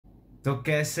तो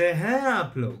कैसे हैं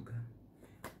आप लोग?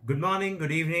 Good morning,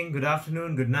 good evening, good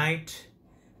afternoon, good night.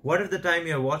 Whatever the time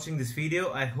you are watching this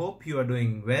video, I hope you are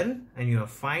doing well and you are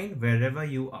fine wherever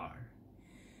you are.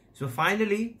 So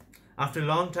finally, after a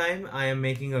long time, I am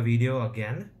making a video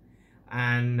again.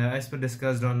 And as per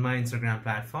discussed on my Instagram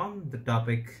platform, the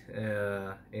topic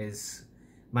is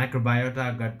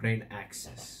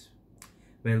Microbiota-Gut-Brain-Axis.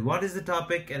 Well, what is the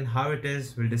topic and how it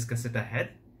is, we'll discuss it ahead.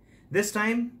 This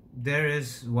time, there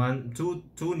is two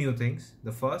new things.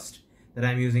 The first, that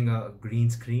I'm using a green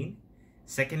screen.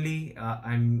 Secondly,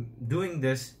 I'm doing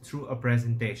this through a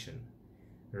presentation,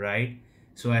 right?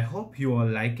 So I hope you all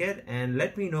like it and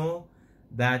let me know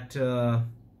that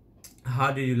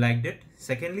how did you like it.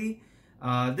 Secondly,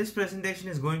 this presentation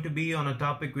is going to be on a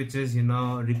topic which is,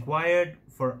 required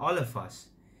for all of us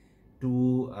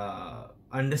to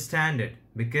understand it,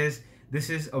 because this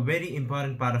is a very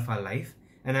important part of our life.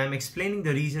 And I'm explaining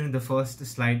the reason in the first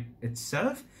slide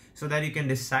itself, so that you can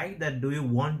decide that do you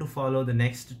want to follow the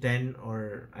next 10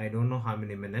 or I don't know how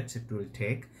many minutes it will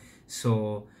take.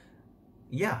 So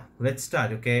yeah, let's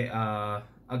start. Okay,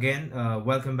 again,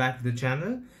 welcome back to the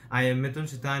channel. I am Mithun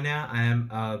Chaitanya. I am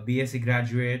a BSc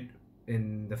graduate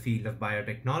in the field of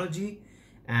biotechnology,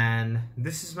 and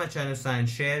this is my channel Science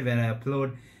Share, where I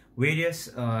upload various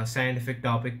scientific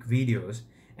topic videos,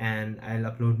 and I'll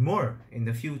upload more in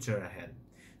the future ahead.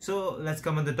 So let's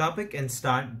come on the topic and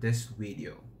start this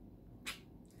video.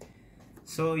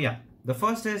 So yeah, the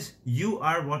first is you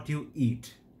are what you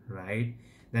eat, right?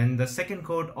 Then the second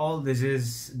quote, all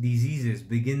diseases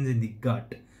begins in the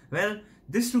gut. Well,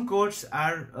 these two quotes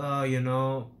are,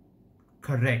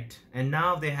 correct. And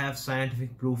now they have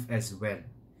scientific proof as well.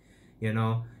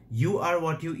 You are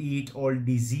what you eat, all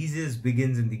diseases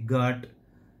begins in the gut.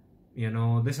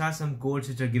 These are some quotes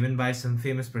which are given by some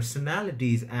famous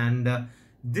personalities, and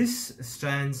this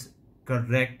stands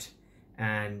correct,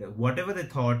 and whatever they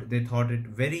thought it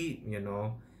very,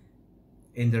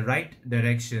 in the right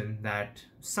direction, that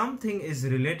something is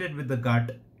related with the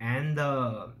gut and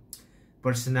the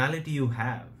personality you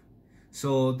have.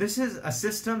 So this is a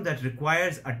system that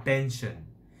requires attention.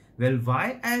 Well,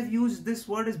 why I've used this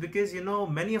word is because,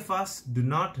 many of us do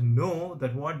not know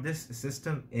that what this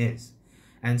system is.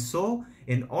 And so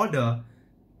in order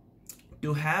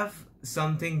to have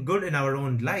something good in our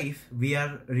own life, we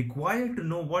are required to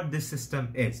know what this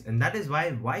system is. And that is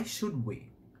why should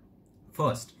we?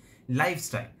 First,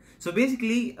 lifestyle. So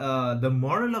basically, the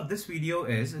moral of this video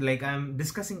is, like I'm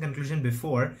discussing conclusion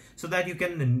before, so that you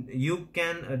can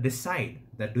decide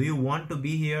that do you want to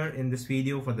be here in this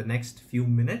video for the next few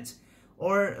minutes,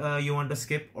 or you want to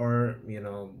skip or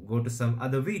go to some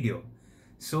other video.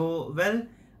 So well,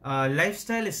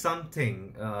 lifestyle is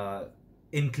something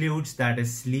includes that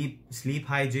is sleep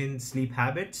hygiene, sleep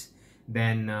habits,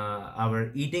 then our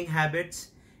eating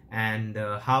habits, and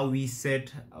how we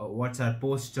sit, what's our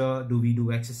posture, do we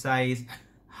do exercise,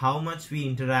 how much we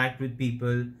interact with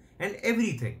people, and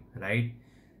everything, right?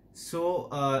 So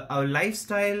our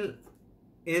lifestyle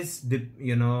is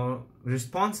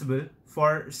responsible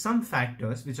for some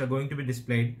factors which are going to be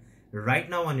displayed right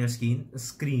now on your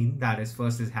screen. That is,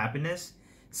 first is happiness,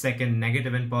 second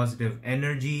negative and positive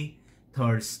energy,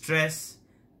 third stress,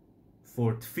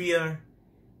 fourth fear,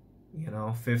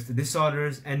 fifth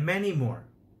disorders, and many more.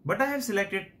 But I have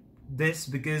selected this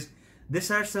because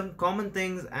these are some common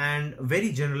things and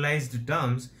very generalized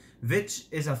terms which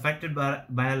is affected by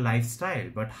our lifestyle.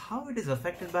 But how it is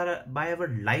affected by our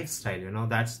lifestyle,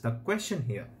 that's the question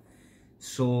here.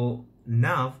 So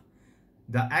now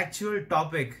the actual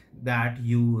topic that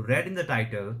you read in the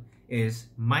title is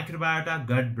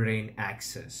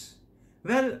Microbiota-Gut-Brain-Axis.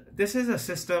 Well, this is a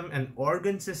system, an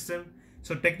organ system.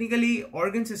 So technically,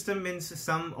 organ system means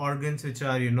some organs which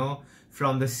are,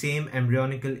 from the same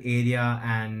embryonical area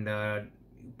and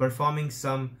performing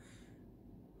some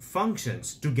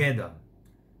functions together.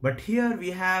 But here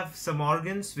we have some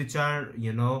organs which are,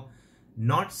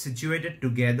 not situated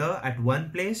together at one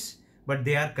place, but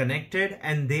they are connected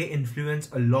and they influence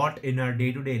a lot in our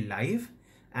day-to-day life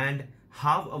and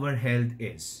how our health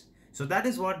is. So that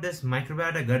is what this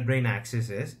Microbiota-Gut-Brain-Axis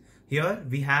is. Here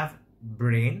we have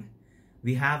brain,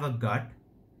 we have a gut.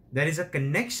 There is a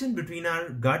connection between our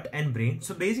gut and brain.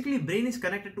 So basically brain is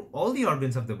connected to all the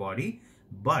organs of the body,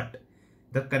 but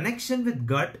the connection with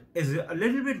gut is a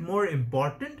little bit more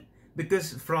important,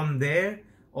 because from there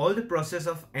all the process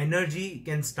of energy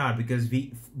can start, because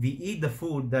we eat the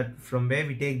food that from where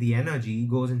we take the energy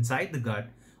goes inside the gut.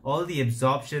 All the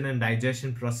absorption and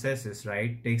digestion processes,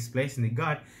 right, takes place in the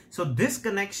gut. So this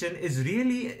connection is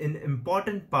really an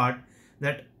important part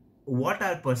that what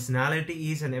our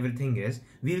personality is and everything is,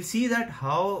 we'll see that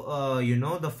how,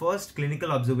 the first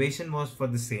clinical observation was for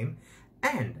the same.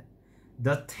 And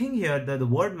the thing here, the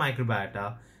word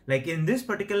microbiota, like in this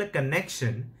particular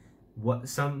connection,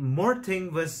 some more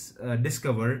thing was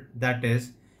discovered, that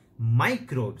is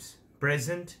microbes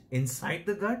present inside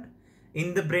the gut,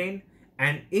 in the brain,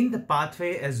 and in the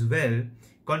pathway as well,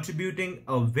 contributing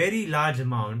a very large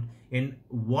amount in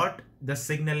what the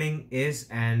signaling is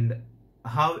and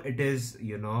how it is,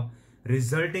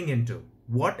 resulting into.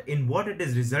 What it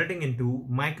is resulting into,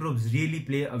 microbes really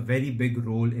play a very big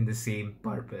role in the same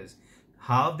purpose.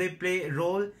 How they play a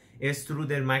role is through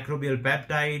their microbial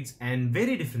peptides and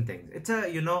very different things. It's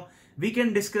a, we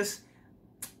can discuss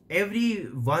every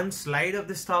one slide of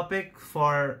this topic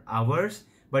for hours,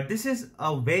 but this is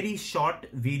a very short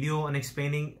video on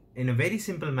explaining in a very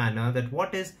simple manner that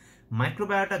what is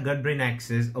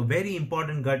Microbiota-Gut-Brain-Axis, a very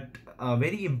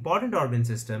important organ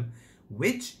system,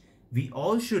 which we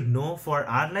all should know for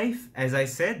our life, as I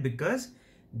said, because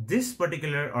this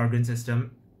particular organ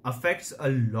system affects a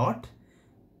lot.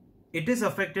 It is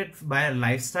affected by our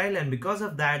lifestyle, and because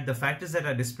of that, the factors that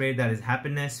are displayed, that is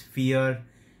happiness, fear,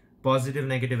 positive,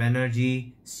 negative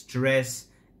energy, stress,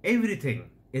 everything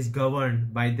is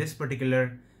governed by this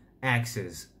particular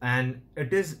axis. And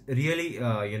it is really,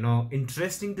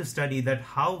 interesting to study that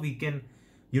how we can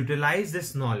utilize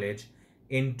this knowledge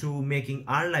into making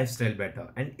our lifestyle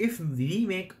better. And if we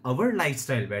make our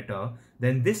lifestyle better,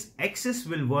 then this axis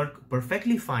will work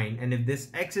perfectly fine. And if this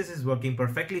axis is working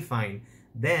perfectly fine,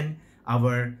 then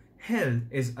our health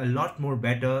is a lot more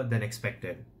better than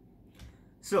expected.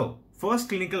 So, first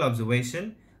clinical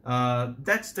observation,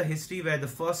 that's the history where the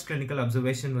first clinical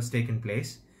observation was taken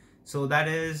place. So that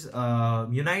is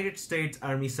United States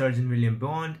Army Surgeon William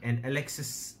Bond and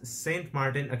Alexis St.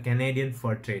 Martin, a Canadian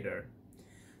fur trader.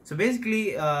 So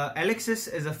basically, Alexis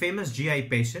is a famous GI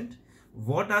patient.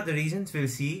 What are the reasons? We'll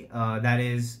see. That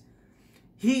is,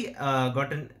 he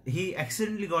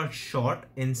accidentally got shot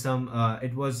in some,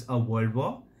 it was a world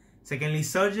war. Secondly,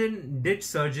 surgeon did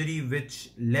surgery which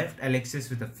left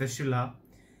Alexis with a fistula.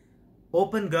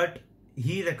 Open gut,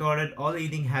 he recorded all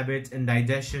eating habits and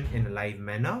digestion in a live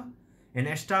manner and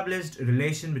established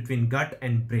relation between gut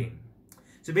and brain.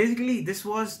 So basically, this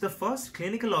was the first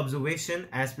clinical observation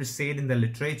as per said in the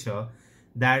literature,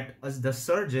 that as the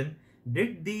surgeon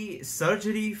did the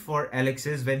surgery for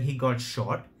Alexis when he got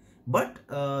shot, but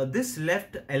this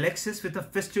left Alexis with a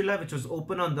fistula which was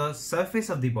open on the surface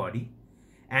of the body,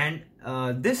 and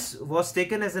this was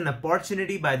taken as an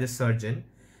opportunity by the surgeon,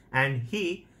 and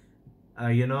he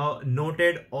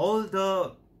noted all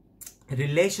the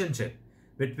relationship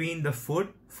between the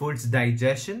food's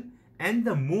digestion and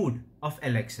the mood of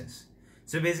Alexis.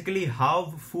 So basically,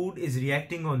 how food is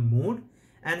reacting on mood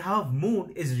and how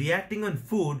mood is reacting on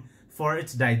food for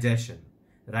its digestion,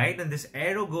 right? And this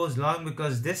arrow goes long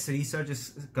because this research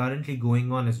is currently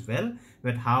going on as well,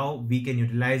 but how we can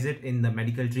utilize it in the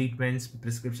medical treatments,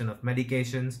 prescription of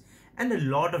medications, and a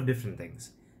lot of different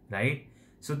things, right?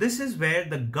 So this is where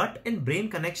the gut and brain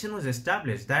connection was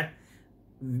established, that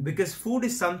because food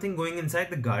is something going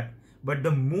inside the gut, but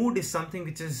the mood is something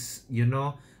which is,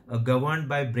 governed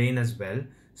by brain as well.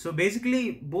 So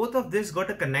basically, both of this got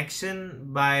a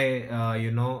connection by,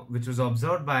 which was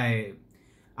observed by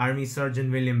Army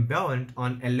Surgeon William Bond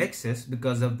on Alexis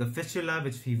because of the fistula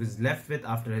which he was left with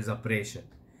after his operation.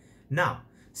 Now,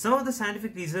 some of the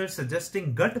scientific research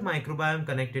suggesting gut microbiome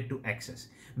connected to axis.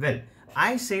 Well,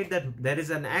 I said that there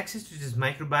is an axis which is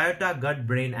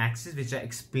Microbiota-Gut-Brain-Axis, which I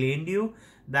explained you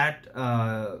that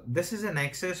this is an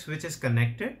axis which is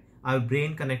connected, our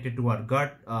brain connected to our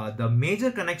gut. The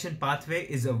major connection pathway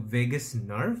is a vagus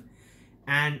nerve,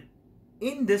 and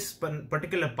in this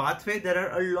particular pathway there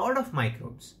are a lot of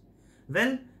microbes.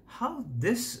 Well, how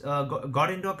this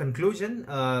got into a conclusion,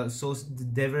 so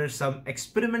there were some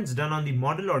experiments done on the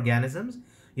model organisms.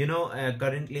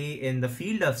 Currently in the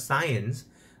field of science,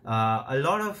 a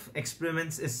lot of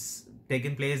experiments is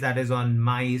taking place, that is on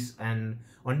mice and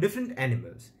on different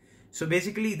animals. So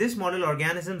basically, this model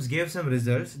organisms gave some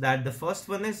results. That the first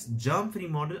one is germ-free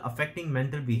model affecting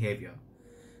mental behavior.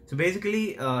 So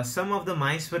basically, some of the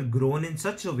mice were grown in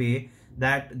such a way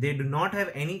that they do not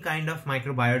have any kind of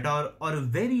microbiota or a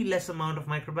very less amount of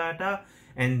microbiota,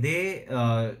 and they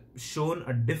shown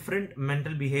a different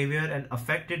mental behavior and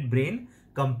affected brain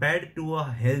compared to a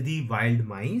healthy wild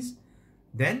mice.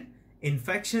 Then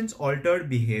infections altered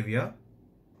behavior.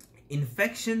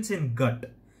 Infections in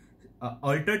gut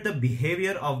altered the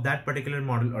behavior of that particular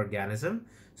model organism.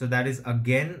 So that is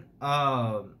again,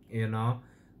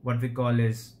 what we call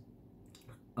is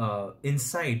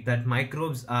insight that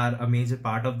microbes are a major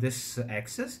part of this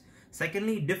axis.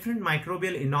 Secondly, different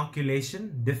microbial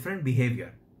inoculation, different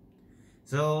behavior.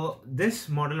 So this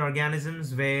model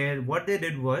organisms, where what they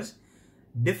did was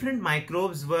different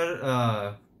microbes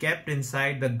were kept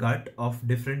inside the gut of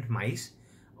different mice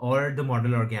or the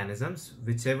model organisms,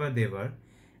 whichever they were,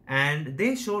 and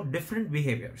they showed different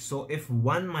behavior. So if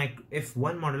one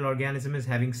model organism is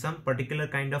having some particular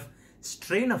kind of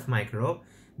strain of microbe,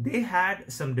 they had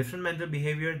some different mental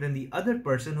behavior than the other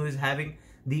person who is having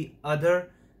the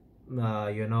other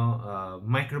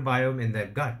microbiome in their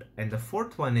gut. And the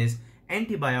fourth one is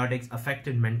antibiotics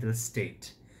affected mental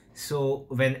state. So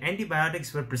when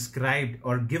antibiotics were prescribed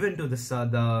or given to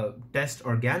the test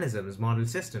organisms, model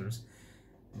systems,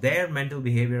 their mental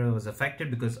behavior was affected,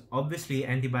 because obviously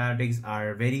antibiotics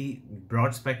are very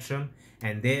broad spectrum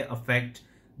and they affect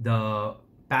the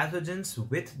pathogens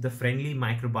with the friendly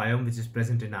microbiome which is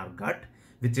present in our gut,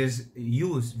 which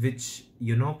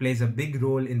plays a big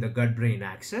role in the gut-brain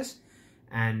axis,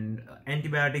 and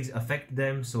antibiotics affect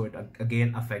them, so it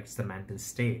again affects the mental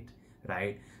state,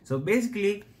 right? So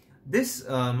basically this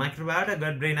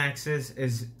microbiota-gut-brain-axis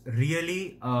is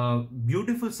really a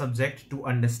beautiful subject to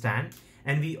understand,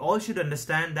 and we all should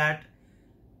understand that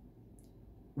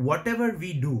whatever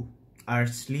we do, our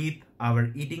sleep, our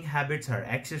eating habits, our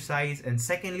exercise, and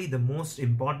secondly, the most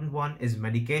important one is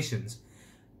medications.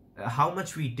 How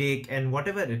much we take and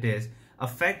whatever it is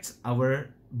affects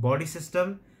our body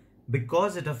system,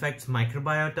 because it affects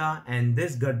microbiota, and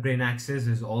this gut-brain axis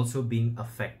is also being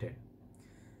affected.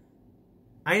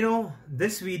 I know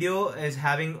this video is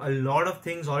having a lot of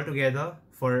things all together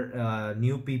for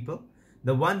new people.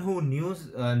 The one who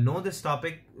know this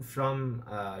topic from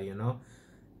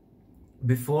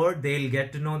before, they'll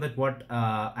get to know that what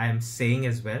I am saying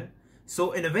as well.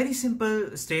 So in a very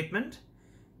simple statement,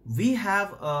 we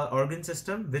have an organ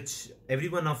system which every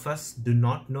one of us do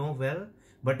not know well,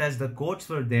 but as the quotes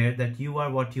were there, that you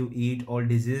are what you eat, all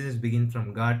diseases begin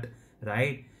from gut,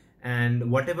 right?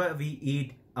 And whatever we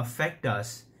eat affect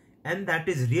us, and that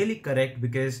is really correct,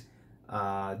 because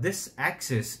this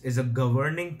axis is a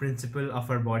governing principle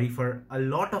of our body for a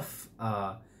lot of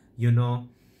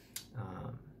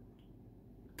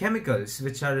chemicals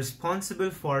which are responsible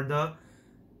for the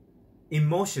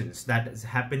emotions, that is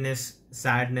happiness,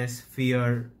 sadness,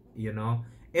 fear,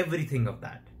 everything of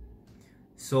that.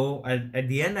 So at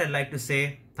the end, I'd like to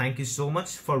say thank you so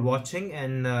much for watching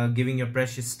and giving your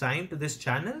precious time to this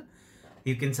channel.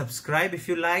 You can subscribe if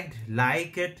you liked,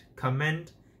 like it,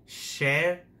 comment,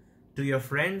 share to your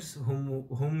friends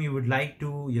whom you would like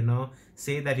to,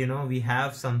 say that, we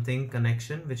have something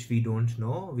connection which we don't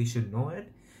know, we should know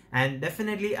it. And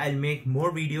definitely I'll make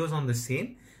more videos on the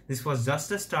same. This was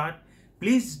just a start.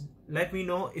 Please let me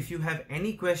know if you have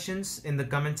any questions in the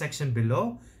comment section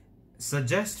below.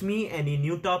 Suggest me any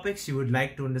new topics you would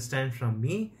like to understand from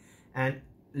me, and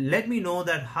let me know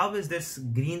that how is this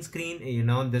green screen,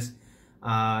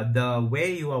 the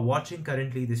way you are watching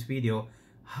currently this video,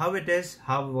 how it is,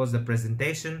 how was the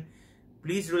presentation.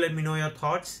 Please do let me know your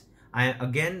thoughts.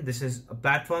 Again, this is a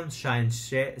platform,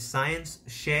 Science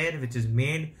Share, which is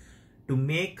made to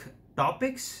make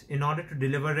topics in order to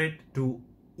deliver it to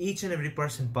each and every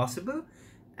person possible.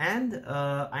 And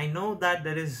I know that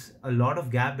there is a lot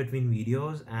of gap between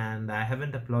videos, and I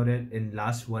haven't uploaded in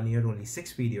last 1 year only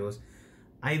 6 videos.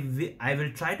 I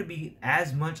will try to be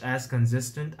as much as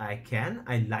consistent I can.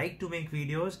 I like to make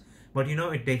videos, but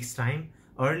it takes time.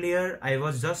 Earlier I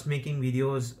was just making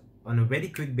videos on a very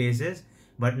quick basis,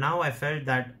 but now I felt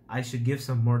that I should give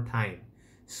some more time.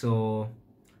 So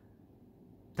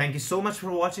thank you so much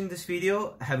for watching this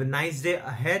video. Have a nice day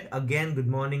ahead. Again, good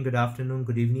morning, good afternoon,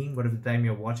 good evening, whatever time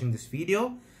you're watching this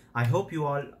video. I hope you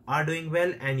all are doing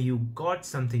well and you got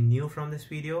something new from this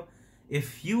video.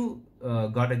 If you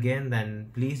got again, then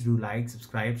please do like,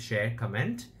 subscribe, share,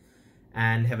 comment,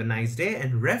 and have a nice day.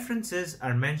 And references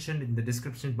are mentioned in the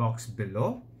description box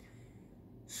below.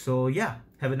 So yeah,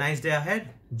 have a nice day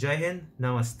ahead. Jai Hind,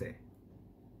 Namaste.